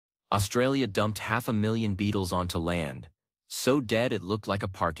Australia dumped 500,000 beetles onto land, so dead it looked like a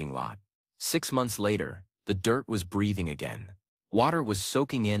parking lot. 6 months later, the dirt was breathing again. Water was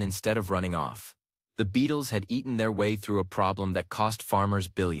soaking in instead of running off. The beetles had eaten their way through a problem that cost farmers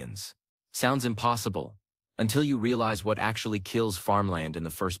billions. Sounds impossible, until you realize what actually kills farmland in the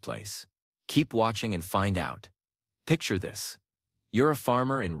first place. Keep watching and find out. Picture this. You're a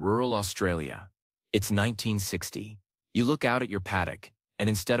farmer in rural Australia. It's 1960. You look out at your paddock, and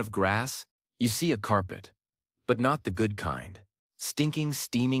instead of grass, you see a carpet. But not the good kind. Stinking,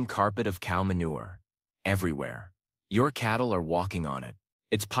 steaming carpet of cow manure. Everywhere. Your cattle are walking on it.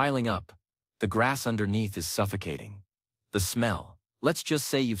 It's piling up. The grass underneath is suffocating. The smell. Let's just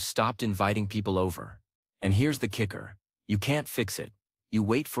say you've stopped inviting people over. And here's the kicker. You can't fix it. You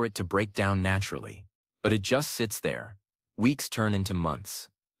wait for it to break down naturally. But it just sits there. Weeks turn into months.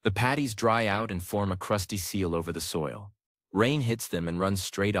 The paddies dry out and form a crusty seal over the soil. Rain hits them and runs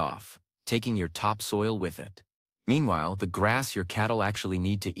straight off, taking your topsoil with it. Meanwhile, the grass your cattle actually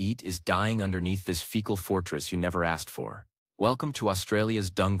need to eat is dying underneath this fecal fortress you never asked for. Welcome to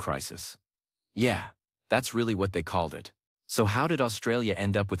Australia's dung crisis. Yeah, that's really what they called it. So how did Australia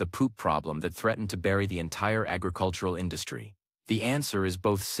end up with a poop problem that threatened to bury the entire agricultural industry? The answer is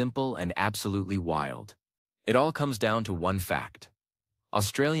both simple and absolutely wild. It all comes down to one fact.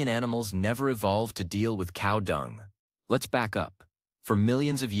 Australian animals never evolved to deal with cow dung. Let's back up. For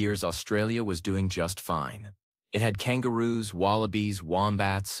millions of years, Australia was doing just fine. It had kangaroos, wallabies,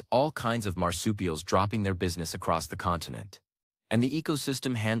 wombats, all kinds of marsupials dropping their business across the continent. And the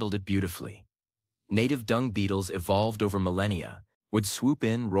ecosystem handled it beautifully. Native dung beetles evolved over millennia, would swoop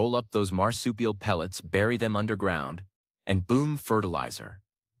in, roll up those marsupial pellets, bury them underground, and boom, fertilizer.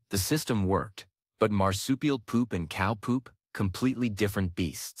 The system worked, but marsupial poop and cow poop, completely different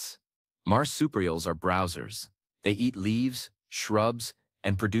beasts. Marsupials are browsers. They eat leaves, shrubs,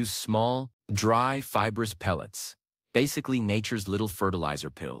 and produce small, dry, fibrous pellets, basically nature's little fertilizer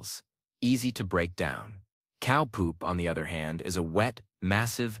pills, easy to break down. Cow poop, on the other hand, is a wet,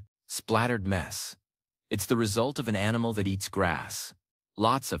 massive, splattered mess. It's the result of an animal that eats grass,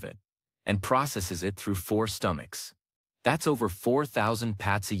 lots of it, and processes it through 4 stomachs. That's over 4,000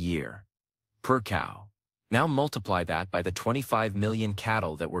 pats a year, per cow. Now multiply that by the 25 million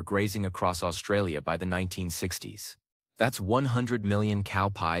cattle that were grazing across Australia by the 1960s. That's 100 million cow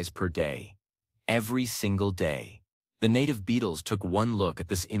pies per day. Every single day. The native beetles took one look at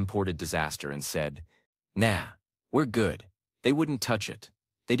this imported disaster and said, "Nah, we're good." They wouldn't touch it.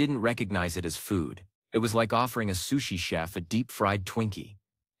 They didn't recognize it as food. It was like offering a sushi chef a deep-fried Twinkie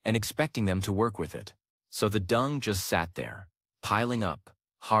and expecting them to work with it. So the dung just sat there, piling up,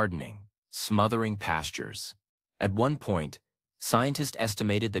 hardening, smothering pastures. At one point, scientists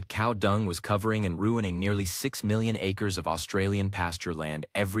estimated that cow dung was covering and ruining nearly 6 million acres of Australian pasture land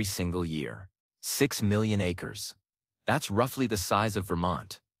every single year. 6 million acres. That's roughly the size of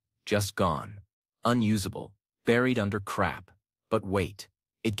Vermont. Just gone. Unusable. Buried under crap. But wait,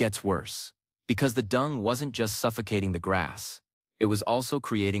 it gets worse. Because the dung wasn't just suffocating the grass. It was also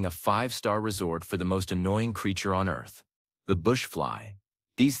creating a 5-star resort for the most annoying creature on Earth. The bushfly.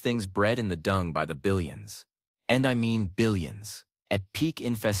 These things bred in the dung by the billions. And I mean billions. At peak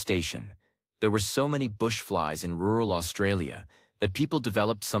infestation, there were so many bushflies in rural Australia that people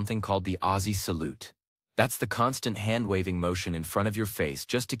developed something called the Aussie salute. That's the constant hand-waving motion in front of your face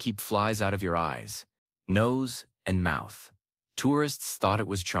just to keep flies out of your eyes, nose, and mouth. Tourists thought it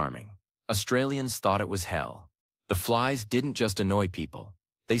was charming. Australians thought it was hell. The flies didn't just annoy people.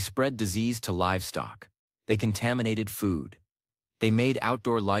 They spread disease to livestock. They contaminated food. They made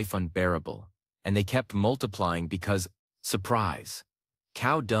outdoor life unbearable. And they kept multiplying because, surprise,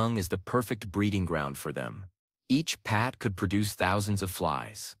 cow dung is the perfect breeding ground for them. Each pat could produce thousands of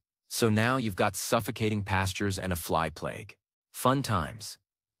flies. So now you've got suffocating pastures and a fly plague. Fun times.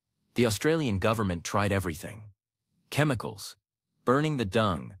 The Australian government tried everything. Chemicals, burning the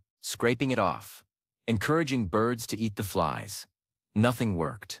dung, scraping it off, encouraging birds to eat the flies. Nothing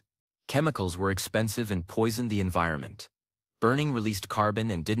worked. Chemicals were expensive and poisoned the environment. Burning released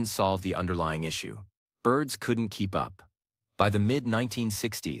carbon and didn't solve the underlying issue. Birds couldn't keep up. By the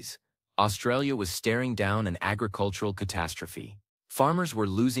mid-1960s, Australia was staring down an agricultural catastrophe. Farmers were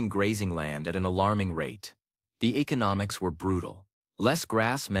losing grazing land at an alarming rate. The economics were brutal. Less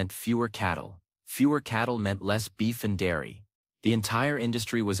grass meant fewer cattle. Fewer cattle meant less beef and dairy. The entire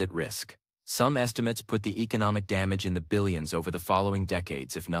industry was at risk. Some estimates put the economic damage in the billions over the following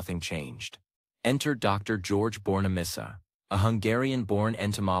decades if nothing changed. Enter Dr. George Bornemissa, a Hungarian-born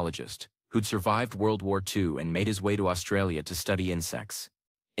entomologist who'd survived World War II and made his way to Australia to study insects.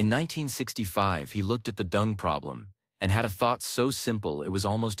 In 1965, he looked at the dung problem and had a thought so simple it was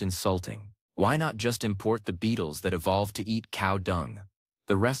almost insulting. Why not just import the beetles that evolved to eat cow dung?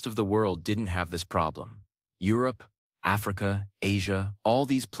 The rest of the world didn't have this problem. Europe, Africa, Asia, all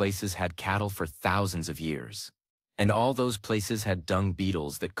these places had cattle for thousands of years. And all those places had dung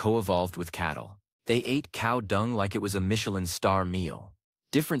beetles that co-evolved with cattle. They ate cow dung like it was a Michelin star meal.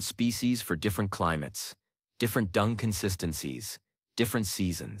 Different species for different climates, different dung consistencies, different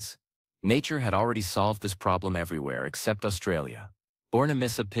seasons. Nature had already solved this problem everywhere except Australia.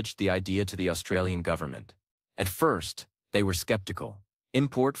 Bornemissa pitched the idea to the Australian government. At first, they were skeptical.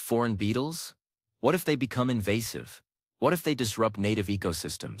 Import foreign beetles? What if they become invasive? What if they disrupt native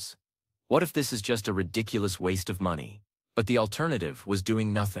ecosystems? What if this is just a ridiculous waste of money? But the alternative was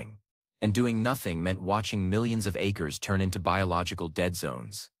doing nothing. And doing nothing meant watching millions of acres turn into biological dead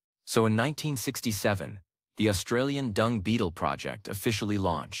zones. So in 1967, the Australian Dung Beetle Project officially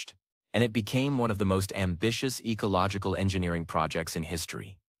launched. And it became one of the most ambitious ecological engineering projects in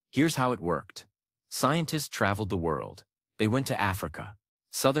history. Here's how it worked. Scientists traveled the world. They went to Africa,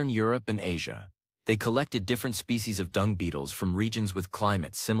 Southern Europe, and Asia. They collected different species of dung beetles from regions with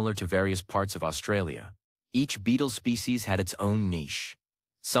climates similar to various parts of Australia. Each beetle species had its own niche.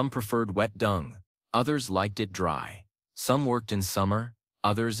 Some preferred wet dung, others liked it dry. Some worked in summer,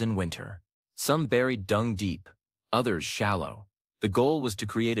 others in winter. Some buried dung deep, others shallow. The goal was to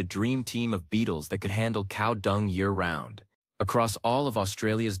create a dream team of beetles that could handle cow dung year-round, across all of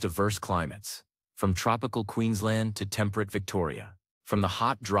Australia's diverse climates, from tropical Queensland to temperate Victoria, from the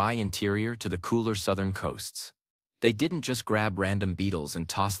hot, dry interior to the cooler southern coasts. They didn't just grab random beetles and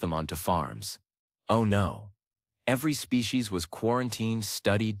toss them onto farms. Oh no. Every species was quarantined,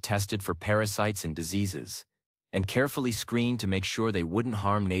 studied, tested for parasites and diseases, and carefully screened to make sure they wouldn't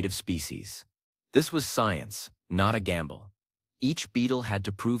harm native species. This was science, not a gamble. Each beetle had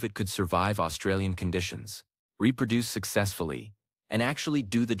to prove it could survive Australian conditions, reproduce successfully, and actually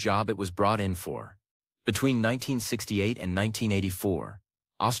do the job it was brought in for. Between 1968 and 1984,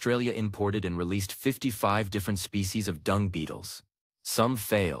 Australia imported and released 55 different species of dung beetles. Some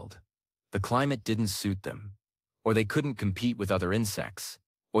failed. The climate didn't suit them, or they couldn't compete with other insects,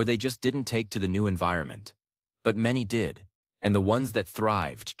 or they just didn't take to the new environment. But many did, and the ones that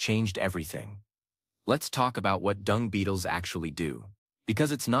thrived changed everything. Let's talk about what dung beetles actually do.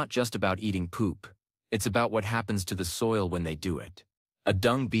 Because it's not just about eating poop, it's about what happens to the soil when they do it. A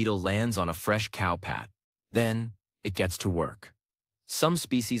dung beetle lands on a fresh cow pat. Then, it gets to work. Some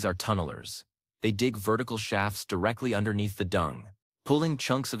species are tunnelers. They dig vertical shafts directly underneath the dung, pulling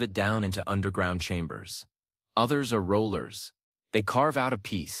chunks of it down into underground chambers. Others are rollers. They carve out a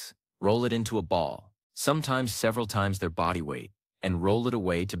piece, roll it into a ball, sometimes several times their body weight, and roll it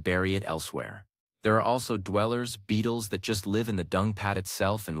away to bury it elsewhere. There are also dwellers, beetles that just live in the dung pat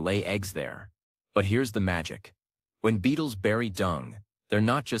itself and lay eggs there. But here's the magic. When beetles bury dung, they're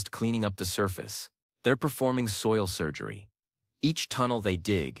not just cleaning up the surface. They're performing soil surgery. Each tunnel they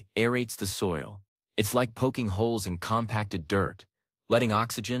dig aerates the soil. It's like poking holes in compacted dirt, letting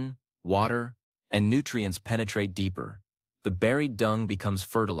oxygen, water, and nutrients penetrate deeper. The buried dung becomes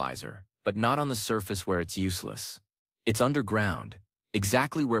fertilizer, but not on the surface where it's useless. It's underground,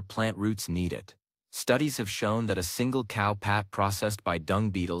 exactly where plant roots need it. Studies have shown that a single cow pat processed by dung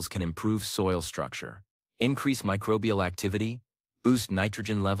beetles can improve soil structure, increase microbial activity, boost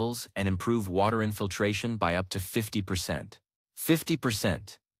nitrogen levels, and improve water infiltration by up to 50%.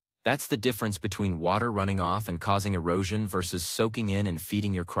 50%. That's the difference between water running off and causing erosion versus soaking in and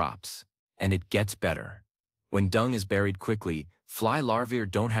feeding your crops. And it gets better. When dung is buried quickly, fly larvae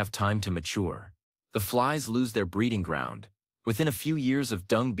don't have time to mature. The flies lose their breeding ground. Within a few years of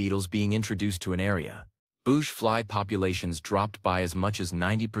dung beetles being introduced to an area, bush fly populations dropped by as much as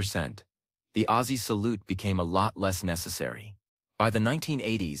 90%. The Aussie salute became a lot less necessary. By the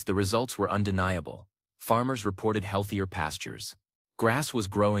 1980s, the results were undeniable. Farmers reported healthier pastures. Grass was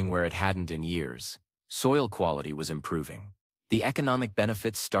growing where it hadn't in years. Soil quality was improving. The economic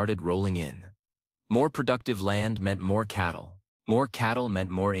benefits started rolling in. More productive land meant more cattle. More cattle meant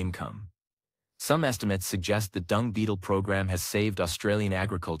more income. Some estimates suggest the dung beetle program has saved Australian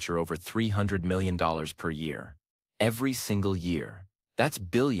agriculture over $300 million per year. Every single year. That's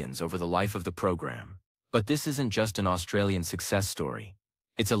billions over the life of the program. But this isn't just an Australian success story.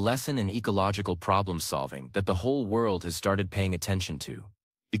 It's a lesson in ecological problem solving that the whole world has started paying attention to.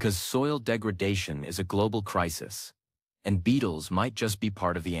 Because soil degradation is a global crisis, and beetles might just be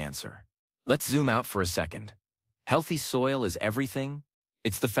part of the answer. Let's zoom out for a second. Healthy soil is everything.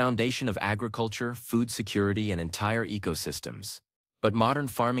 It's the foundation of agriculture, food security, and entire ecosystems. But modern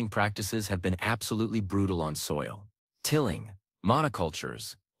farming practices have been absolutely brutal on soil. Tilling,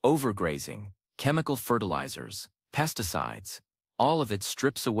 monocultures, overgrazing, chemical fertilizers, pesticides. All of it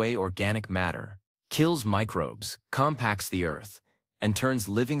strips away organic matter, kills microbes, compacts the earth, and turns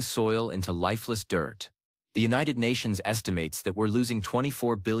living soil into lifeless dirt. The United Nations estimates that we're losing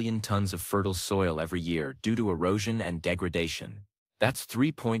 24 billion tons of fertile soil every year due to erosion and degradation. That's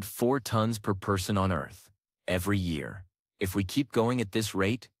 3.4 tons per person on Earth, every year. If we keep going at this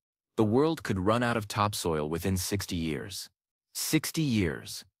rate, the world could run out of topsoil within 60 years. 60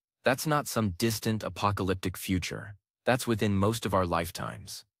 years. That's not some distant apocalyptic future. That's within most of our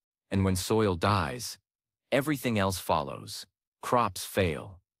lifetimes. And when soil dies, everything else follows. Crops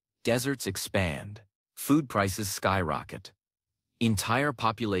fail. Deserts expand. Food prices skyrocket. Entire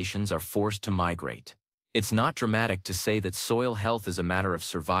populations are forced to migrate. It's not dramatic to say that soil health is a matter of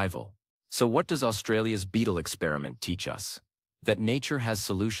survival. So what does Australia's beetle experiment teach us? That nature has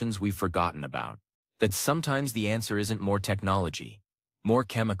solutions we've forgotten about. That sometimes the answer isn't more technology, more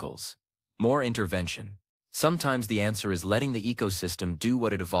chemicals, more intervention. Sometimes the answer is letting the ecosystem do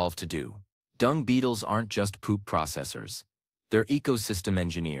what it evolved to do. Dung beetles aren't just poop processors. They're ecosystem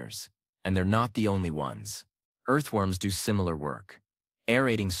engineers, and they're not the only ones. Earthworms do similar work,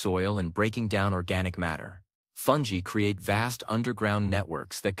 aerating soil and breaking down organic matter. Fungi create vast underground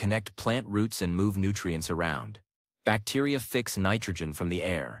networks that connect plant roots and move nutrients around. Bacteria fix nitrogen from the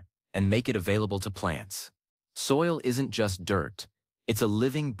air and make it available to plants. Soil isn't just dirt. It's a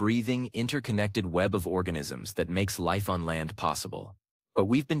living, breathing, interconnected web of organisms that makes life on land possible. But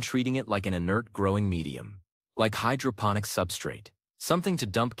we've been treating it like an inert growing medium, like hydroponic substrate, something to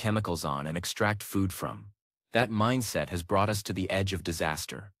dump chemicals on and extract food from. That mindset has brought us to the edge of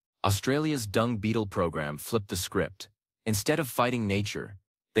disaster. Australia's dung beetle program flipped the script. Instead of fighting nature,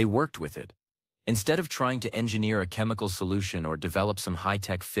 they worked with it. Instead of trying to engineer a chemical solution or develop some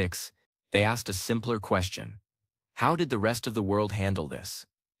high-tech fix, they asked a simpler question. How did the rest of the world handle this?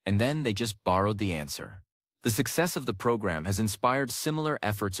 And then they just borrowed the answer. The success of the program has inspired similar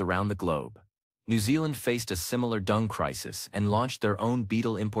efforts around the globe. New Zealand faced a similar dung crisis and launched their own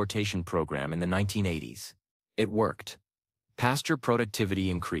beetle importation program in the 1980s. It worked. Pasture productivity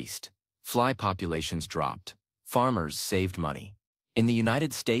increased. Fly populations dropped. Farmers saved money. In the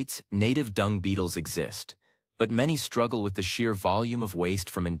United States, native dung beetles exist, but many struggle with the sheer volume of waste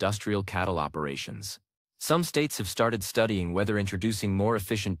from industrial cattle operations. Some states have started studying whether introducing more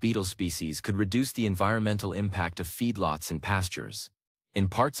efficient beetle species could reduce the environmental impact of feedlots and pastures. In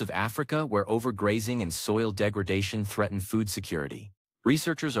parts of Africa where overgrazing and soil degradation threaten food security,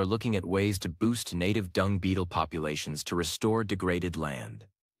 researchers are looking at ways to boost native dung beetle populations to restore degraded land.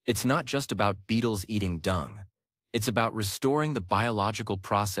 It's not just about beetles eating dung. It's about restoring the biological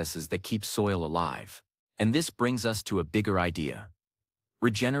processes that keep soil alive. And this brings us to a bigger idea.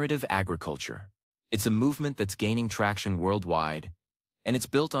 Regenerative agriculture. It's a movement that's gaining traction worldwide, and it's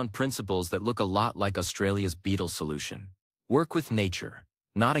built on principles that look a lot like Australia's beetle solution. Work with nature,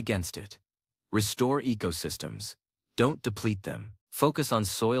 not against it. Restore ecosystems. Don't deplete them. Focus on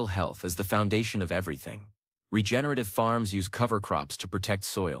soil health as the foundation of everything. Regenerative farms use cover crops to protect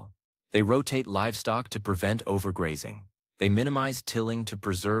soil. They rotate livestock to prevent overgrazing. They minimize tilling to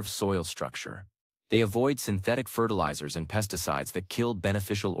preserve soil structure. They avoid synthetic fertilizers and pesticides that kill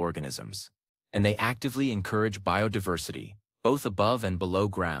beneficial organisms. And they actively encourage biodiversity, both above and below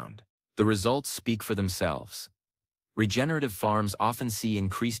ground. The results speak for themselves. Regenerative farms often see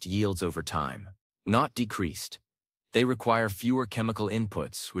increased yields over time, not decreased. They require fewer chemical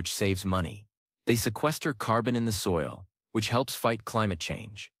inputs, which saves money. They sequester carbon in the soil, which helps fight climate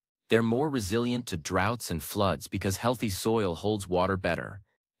change. They're more resilient to droughts and floods because healthy soil holds water better.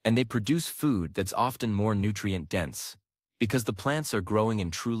 And they produce food that's often more nutrient-dense, because the plants are growing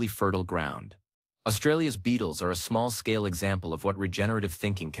in truly fertile ground. Australia's beetles are a small-scale example of what regenerative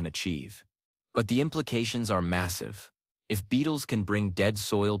thinking can achieve. But the implications are massive. If beetles can bring dead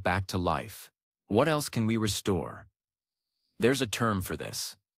soil back to life, what else can we restore? There's a term for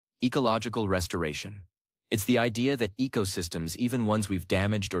this: ecological restoration. It's the idea that ecosystems, even ones we've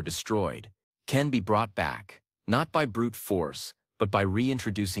damaged or destroyed, can be brought back, not by brute force, but by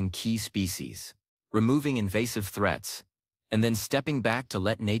reintroducing key species, removing invasive threats, and then stepping back to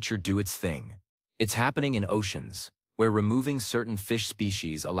let nature do its thing. It's happening in oceans, where removing certain fish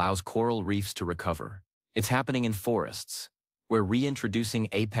species allows coral reefs to recover. It's happening in forests, where reintroducing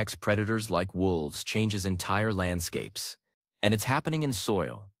apex predators like wolves changes entire landscapes. And it's happening in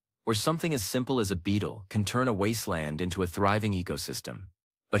soil, where something as simple as a beetle can turn a wasteland into a thriving ecosystem.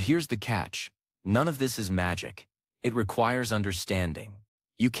 But here's the catch: none of this is magic. It requires understanding.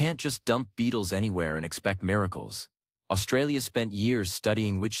 You can't just dump beetles anywhere and expect miracles. Australia spent years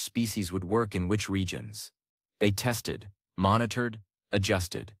studying which species would work in which regions. They tested, monitored,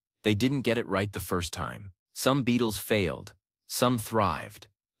 adjusted. They didn't get it right the first time. Some beetles failed, some thrived.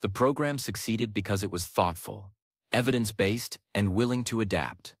 The program succeeded because it was thoughtful, evidence-based, and willing to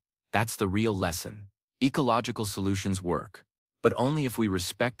adapt. That's the real lesson. Ecological solutions work, but only if we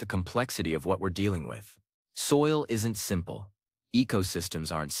respect the complexity of what we're dealing with. Soil isn't simple.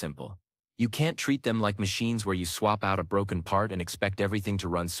 Ecosystems aren't simple. You can't treat them like machines where you swap out a broken part and expect everything to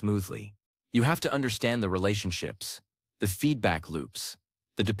run smoothly. You have to understand the relationships, the feedback loops,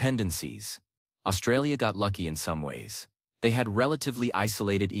 the dependencies. Australia got lucky in some ways. They had relatively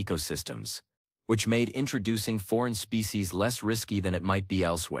isolated ecosystems, which made introducing foreign species less risky than it might be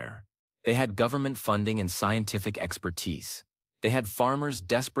elsewhere. They had government funding and scientific expertise. They had farmers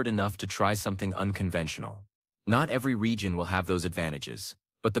desperate enough to try something unconventional. Not every region will have those advantages,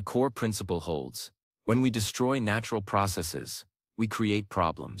 but the core principle holds. When we destroy natural processes, we create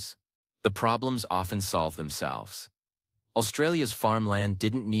problems. The problems often solve themselves. Australia's farmland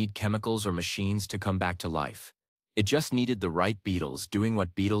didn't need chemicals or machines to come back to life. It just needed the right beetles doing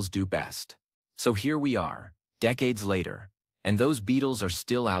what beetles do best. So here we are, decades later, and those beetles are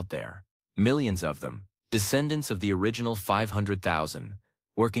still out there, millions of them, descendants of the original 500,000,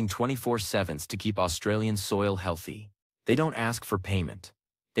 working 24/7 to keep Australian soil healthy. They don't ask for payment.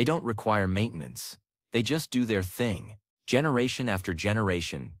 They don't require maintenance. They just do their thing, generation after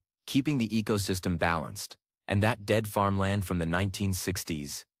generation, keeping the ecosystem balanced. And that dead farmland from the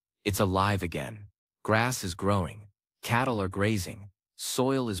 1960s, it's alive again. Grass is growing, cattle are grazing,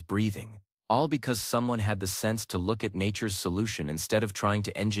 soil is breathing, all because someone had the sense to look at nature's solution instead of trying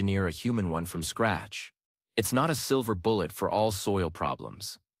to engineer a human one from scratch. It's not a silver bullet for all soil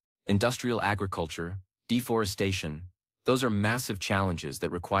problems. Industrial agriculture, deforestation, those are massive challenges that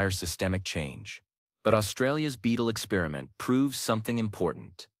require systemic change. But Australia's beetle experiment proves something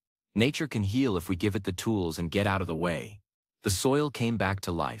important. Nature can heal if we give it the tools and get out of the way. The soil came back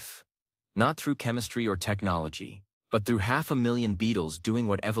to life. Not through chemistry or technology, but through 500,000 beetles doing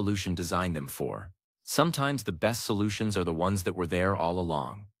what evolution designed them for. Sometimes the best solutions are the ones that were there all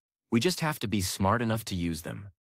along. We just have to be smart enough to use them.